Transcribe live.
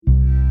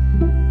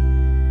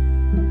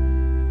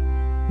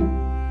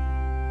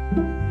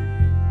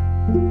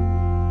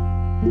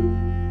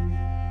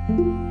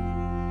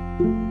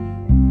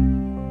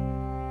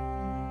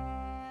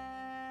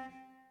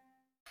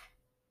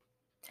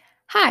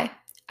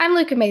I'm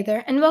Luca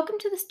Mather, and welcome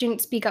to the Student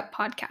Speak Up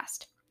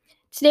podcast.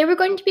 Today we're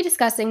going to be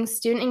discussing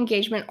student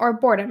engagement or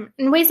boredom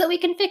and ways that we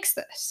can fix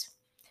this.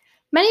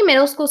 Many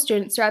middle school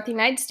students throughout the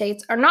United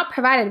States are not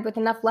provided with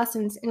enough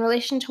lessons in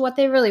relation to what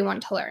they really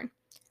want to learn,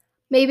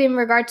 maybe in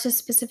regard to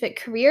specific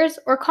careers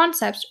or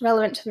concepts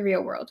relevant to the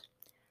real world.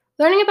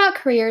 Learning about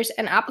careers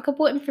and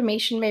applicable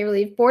information may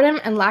relieve boredom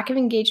and lack of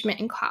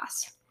engagement in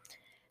class.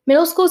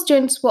 Middle school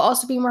students will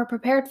also be more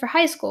prepared for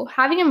high school,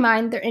 having in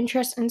mind their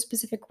interest in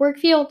specific work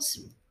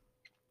fields.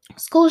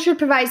 Schools should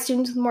provide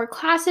students with more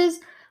classes,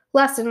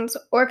 lessons,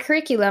 or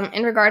curriculum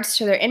in regards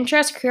to their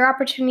interests, career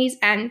opportunities,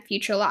 and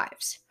future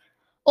lives,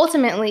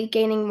 ultimately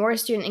gaining more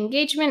student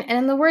engagement and,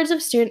 in the words of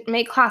students,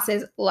 make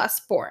classes less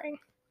boring.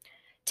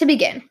 To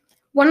begin,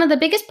 one of the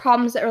biggest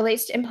problems that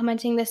relates to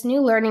implementing this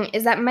new learning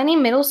is that many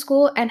middle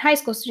school and high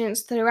school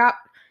students throughout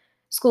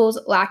schools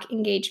lack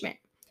engagement.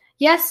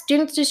 Yes,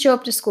 students do show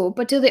up to school,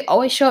 but do they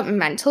always show up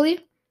mentally?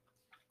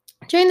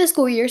 During the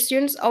school year,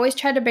 students always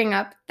try to bring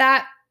up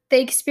that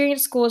they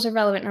experience school as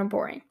irrelevant or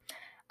boring.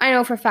 I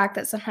know for a fact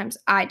that sometimes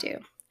I do.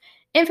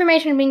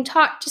 Information being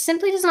taught just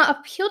simply does not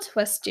appeal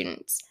to us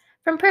students.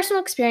 From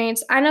personal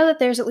experience, I know that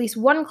there's at least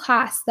one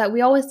class that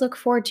we always look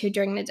forward to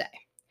during the day.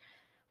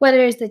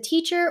 Whether it's the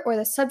teacher or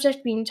the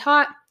subject being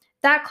taught,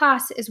 that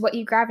class is what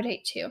you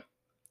gravitate to.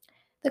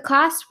 The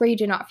class where you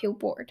do not feel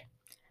bored.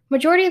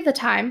 Majority of the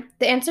time,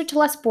 the answer to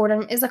less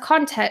boredom is the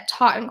content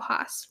taught in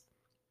class.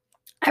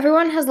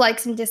 Everyone has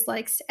likes and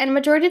dislikes, and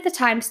majority of the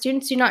time,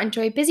 students do not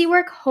enjoy busy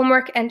work,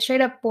 homework, and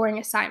straight-up boring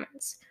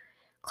assignments.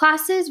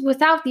 Classes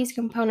without these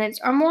components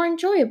are more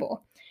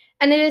enjoyable,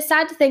 and it is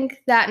sad to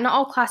think that not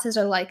all classes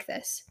are like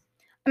this.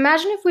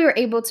 Imagine if we were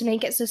able to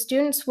make it so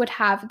students would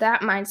have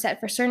that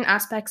mindset for certain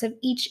aspects of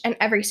each and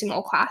every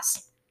single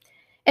class.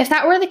 If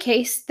that were the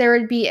case, there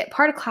would be a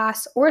part of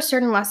class or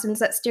certain lessons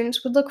that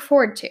students would look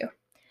forward to.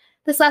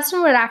 This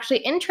lesson would actually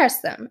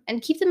interest them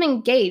and keep them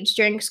engaged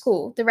during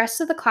school, the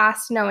rest of the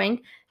class knowing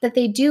that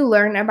they do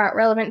learn about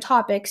relevant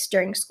topics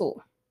during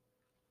school.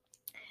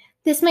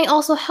 This may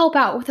also help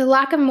out with a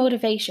lack of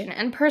motivation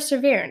and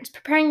perseverance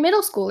preparing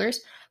middle schoolers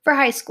for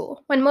high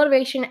school, when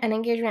motivation and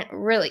engagement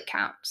really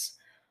counts.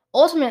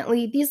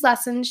 Ultimately, these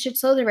lessons should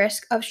slow the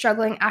risk of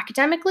struggling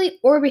academically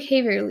or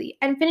behaviorally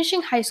and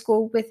finishing high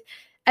school with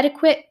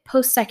adequate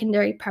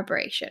post-secondary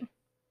preparation.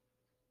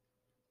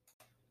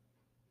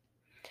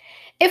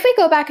 If we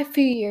go back a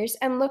few years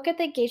and look at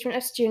the engagement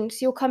of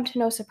students, you'll come to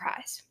no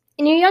surprise.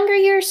 In your younger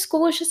years,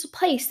 school is just a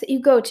place that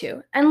you go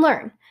to and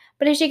learn,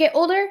 but as you get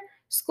older,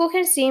 school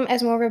can seem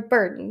as more of a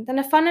burden than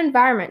a fun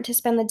environment to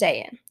spend the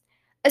day in.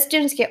 As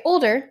students get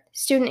older,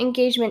 student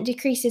engagement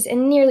decreases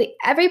in nearly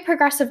every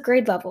progressive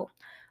grade level,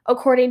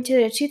 according to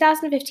the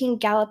 2015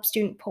 Gallup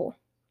Student Poll.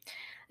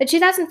 The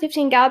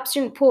 2015 Gallup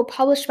Student Poll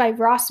published by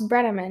Ross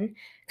Brenneman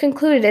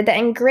concluded that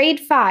in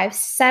grade 5,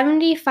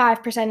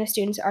 75% of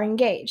students are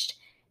engaged.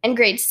 In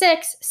grade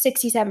 6,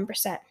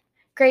 67%.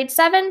 Grade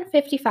 7,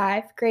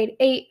 55%. Grade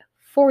 8,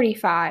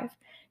 45%.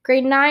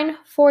 Grade 9,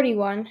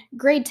 41%.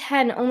 Grade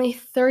 10, only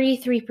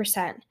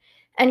 33%.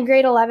 And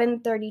grade 11,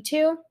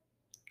 32%.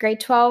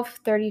 Grade 12,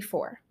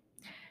 34%.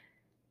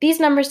 These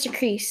numbers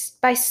decrease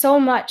by so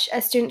much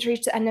as students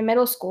reach the end of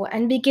middle school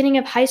and beginning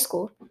of high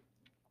school.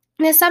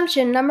 An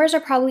assumption, numbers are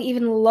probably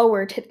even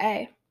lower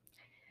today.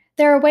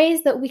 There are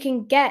ways that we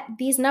can get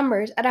these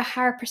numbers at a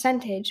higher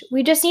percentage.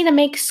 We just need to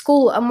make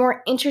school a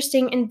more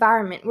interesting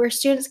environment where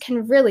students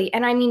can really,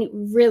 and I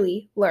mean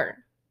really, learn.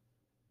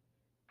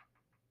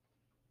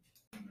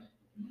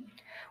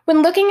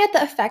 When looking at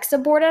the effects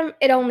of boredom,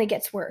 it only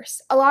gets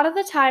worse. A lot of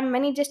the time,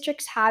 many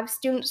districts have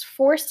students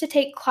forced to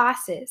take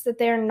classes that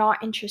they are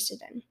not interested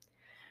in.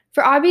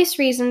 For obvious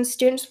reasons,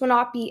 students will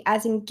not be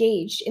as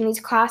engaged in these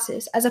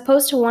classes as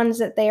opposed to ones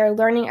that they are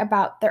learning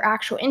about their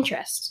actual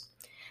interests.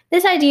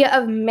 This idea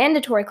of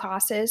mandatory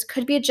classes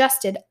could be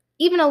adjusted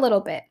even a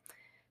little bit,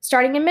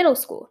 starting in middle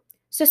school,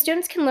 so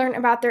students can learn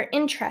about their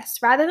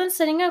interests rather than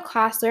sitting in a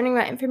class learning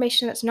about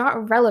information that's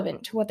not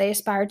relevant to what they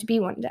aspire to be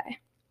one day.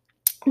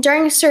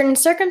 During certain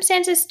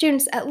circumstances,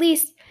 students, at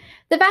least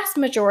the vast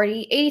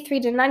majority,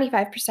 83 to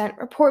 95%,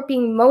 report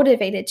being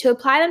motivated to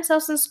apply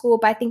themselves in school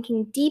by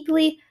thinking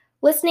deeply,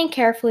 listening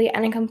carefully,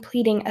 and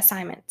completing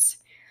assignments.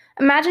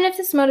 Imagine if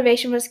this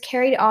motivation was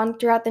carried on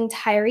throughout the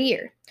entire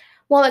year.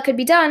 Well, it could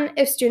be done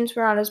if students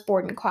were not as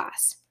bored in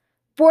class.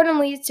 Boredom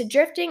leads to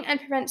drifting and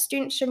prevents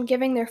students from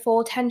giving their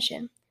full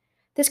attention.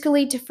 This could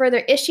lead to further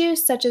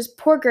issues such as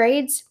poor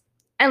grades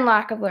and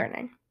lack of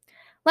learning.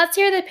 Let's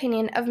hear the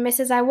opinion of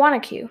Mrs.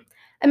 Iwanaku,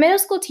 a middle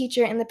school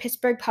teacher in the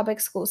Pittsburgh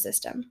public school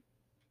system.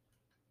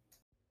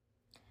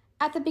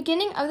 At the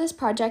beginning of this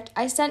project,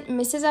 I sent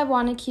Mrs.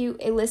 Iwanaku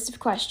a list of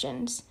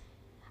questions.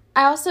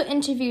 I also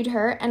interviewed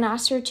her and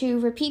asked her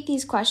to repeat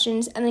these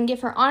questions and then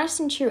give her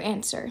honest and true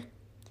answer.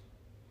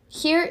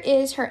 Here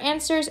is her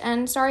answers,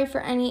 and sorry for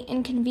any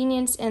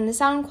inconvenience in the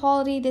sound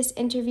quality. This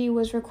interview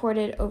was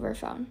recorded over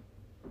phone.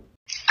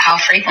 How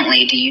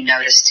frequently do you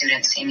notice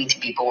students seeming to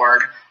be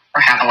bored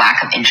or have a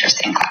lack of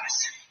interest in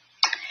class?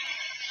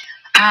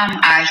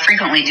 I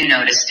frequently do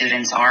notice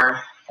students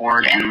are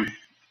bored and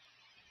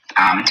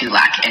do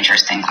lack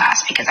interest in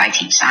class because I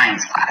teach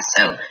science class.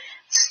 So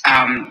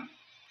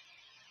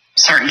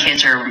certain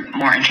kids are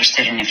more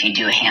interested in if you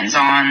do a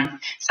hands-on.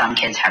 Some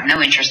kids have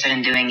no interest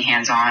in doing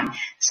hands-on.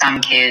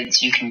 Some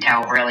kids you can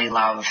tell really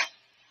love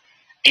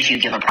if you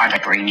give a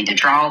project where you need to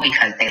draw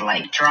because they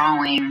like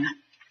drawing,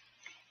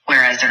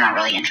 whereas they're not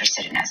really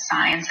interested in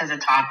science as a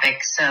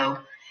topic. So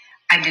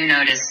I do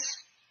notice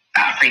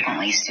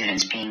frequently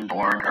students being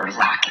bored or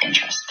lack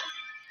interest.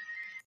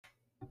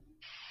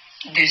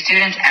 Do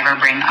students ever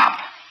bring up,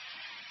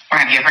 or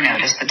have you ever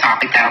noticed the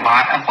topic that a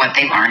lot of what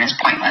they learn is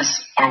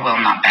pointless or will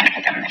not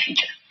benefit them in the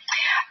future?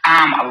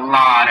 A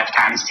lot of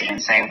times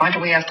students say, what do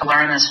we have to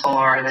learn this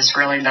for? This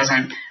really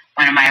doesn't,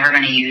 when am I ever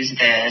going to use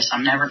this?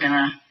 I'm never going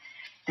to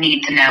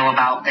need to know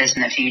about this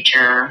in the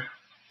future.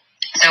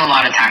 So a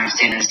lot of times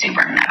students do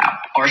bring that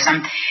up, or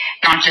some,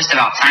 not just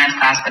about science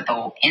class,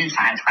 but in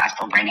science class,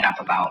 they'll bring it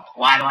up about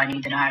why do I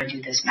need to know how to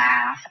do this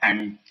math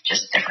and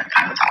just different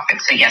kinds of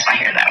topics. So yes, I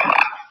hear that a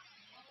lot.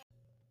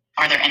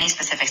 Are there any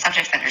specific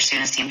subjects that your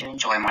students seem to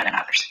enjoy more than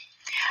others?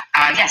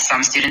 Yes,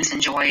 some students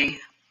enjoy,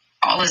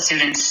 all the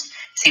students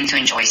seem to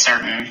enjoy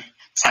certain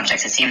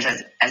subjects. It seems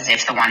as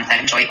if the ones that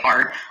enjoy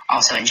art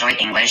also enjoy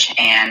English,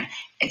 and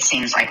it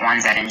seems like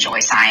ones that enjoy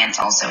science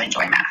also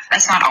enjoy math.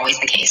 That's not always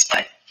the case,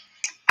 but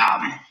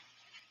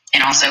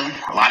and also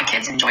a lot of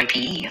kids enjoy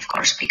PE, of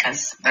course,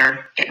 because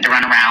they're getting to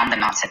run around and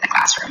not sit in the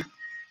classroom.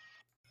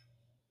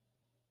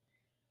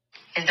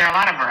 Is there a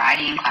lot of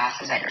variety in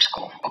classes at your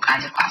school? What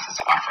kinds of classes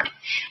are offered?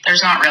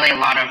 There's not really a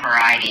lot of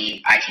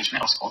variety. I teach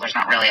middle school. There's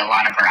not really a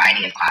lot of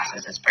variety of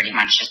classes. It's pretty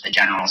much just the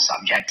general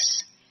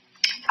subjects.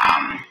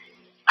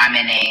 I'm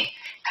in a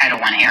Title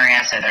I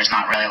area, so there's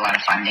not really a lot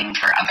of funding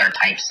for other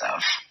types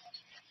of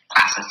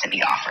classes to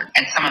be offered.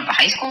 At some of the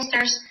high schools,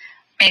 there's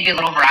maybe a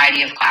little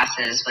variety of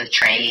classes with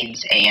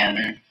trades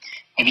and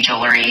maybe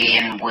jewelry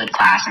and wood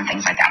class and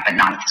things like that, but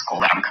not at the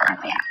school that I'm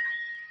currently at.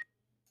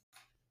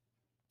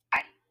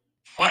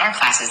 What are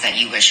classes that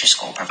you wish your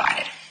school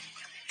provided?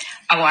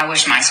 Oh, I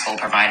wish my school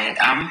provided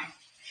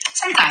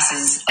some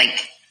classes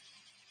like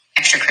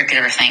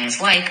extracurricular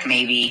things like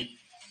maybe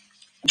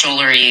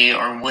jewelry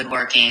or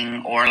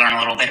woodworking, or learn a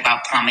little bit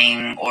about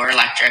plumbing or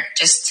electric,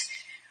 just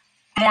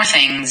more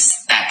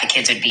things that the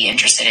kids would be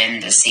interested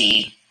in to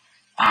see,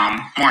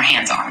 more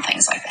hands-on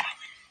things like that.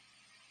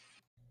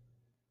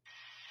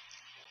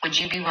 Would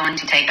you be willing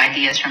to take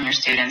ideas from your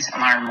students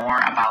and learn more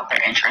about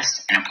their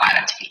interests and apply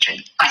that to future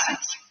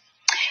lessons?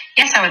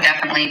 Yes, I would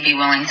definitely be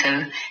willing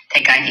to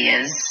take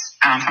ideas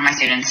from my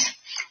students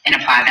and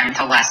apply them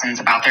to lessons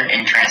about their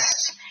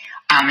interests.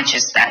 It's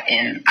just that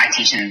I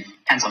teach in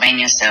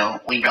Pennsylvania, so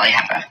we really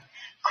have a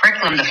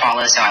curriculum to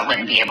follow, so I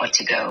wouldn't be able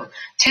to go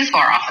too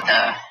far off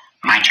of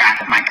my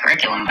track of my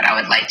curriculum, but I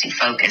would like to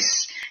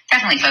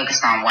definitely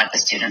focus on what the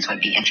students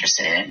would be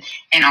interested in,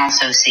 and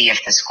also see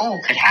if the school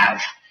could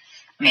have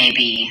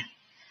maybe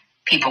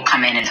people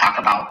come in and talk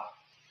about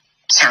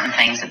certain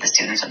things that the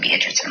students would be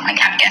interested in, like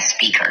have guest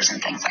speakers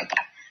and things like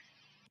that.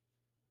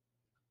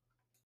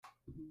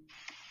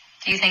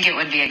 Do you think it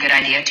would be a good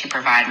idea to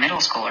provide middle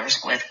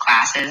schoolers with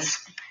classes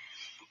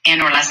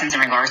and or lessons in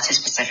regards to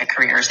specific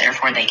careers,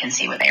 therefore they can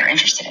see what they are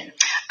interested in?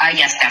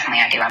 Yes,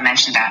 definitely I do. I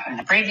mentioned that in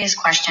the previous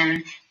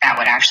question. That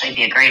would actually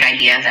be a great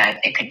idea,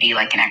 that it could be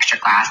like an extra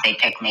class they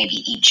pick maybe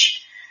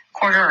each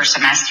quarter or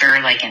semester,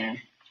 like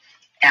in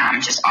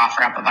just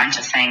offer up a bunch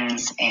of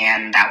things,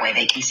 and that way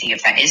they can see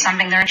if that is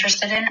something they're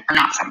interested in or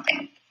not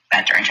something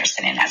that they're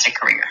interested in as a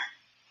career.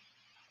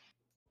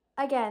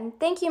 Again,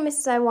 thank you,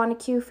 Mrs.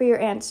 Iwaniku, for your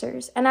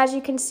answers. And as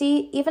you can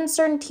see, even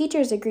certain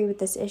teachers agree with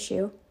this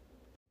issue.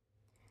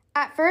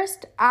 At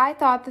first, I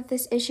thought that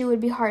this issue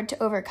would be hard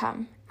to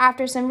overcome.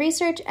 After some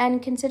research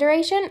and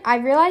consideration, I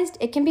realized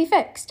it can be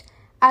fixed,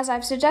 as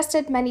I've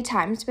suggested many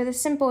times, with a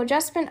simple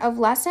adjustment of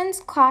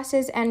lessons,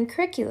 classes, and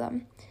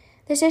curriculum.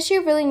 This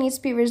issue really needs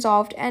to be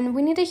resolved, and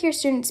we need to hear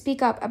students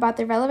speak up about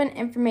the relevant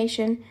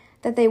information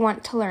that they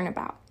want to learn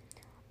about.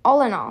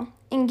 All in all,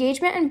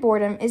 engagement and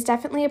boredom is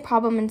definitely a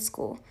problem in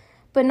school,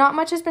 but not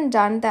much has been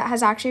done that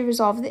has actually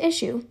resolved the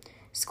issue.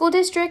 School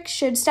districts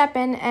should step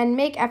in and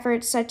make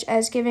efforts such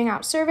as giving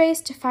out surveys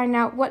to find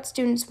out what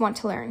students want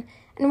to learn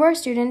and where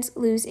students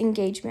lose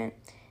engagement.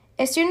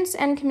 If students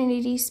and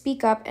communities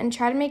speak up and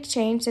try to make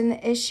change, then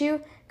the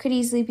issue could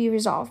easily be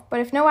resolved. But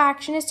if no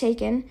action is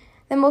taken,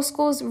 then most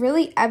schools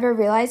really ever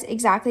realize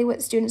exactly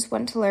what students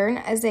want to learn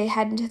as they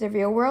head into the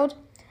real world.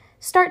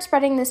 Start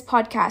spreading this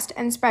podcast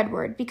and spread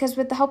word, because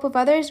with the help of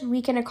others,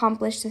 we can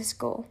accomplish this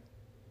goal.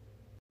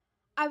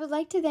 I would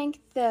like to thank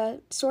the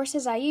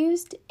sources I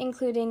used,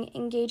 including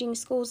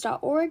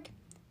engagingschools.org,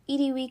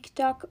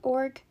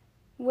 edweek.org,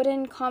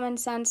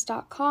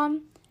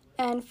 woodencommonsense.com,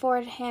 and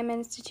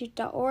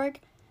fordhaminstitute.org.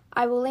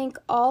 I will link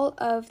all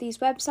of these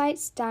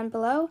websites down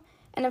below.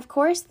 And of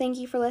course, thank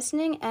you for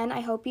listening, and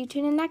I hope you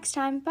tune in next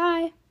time.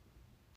 Bye!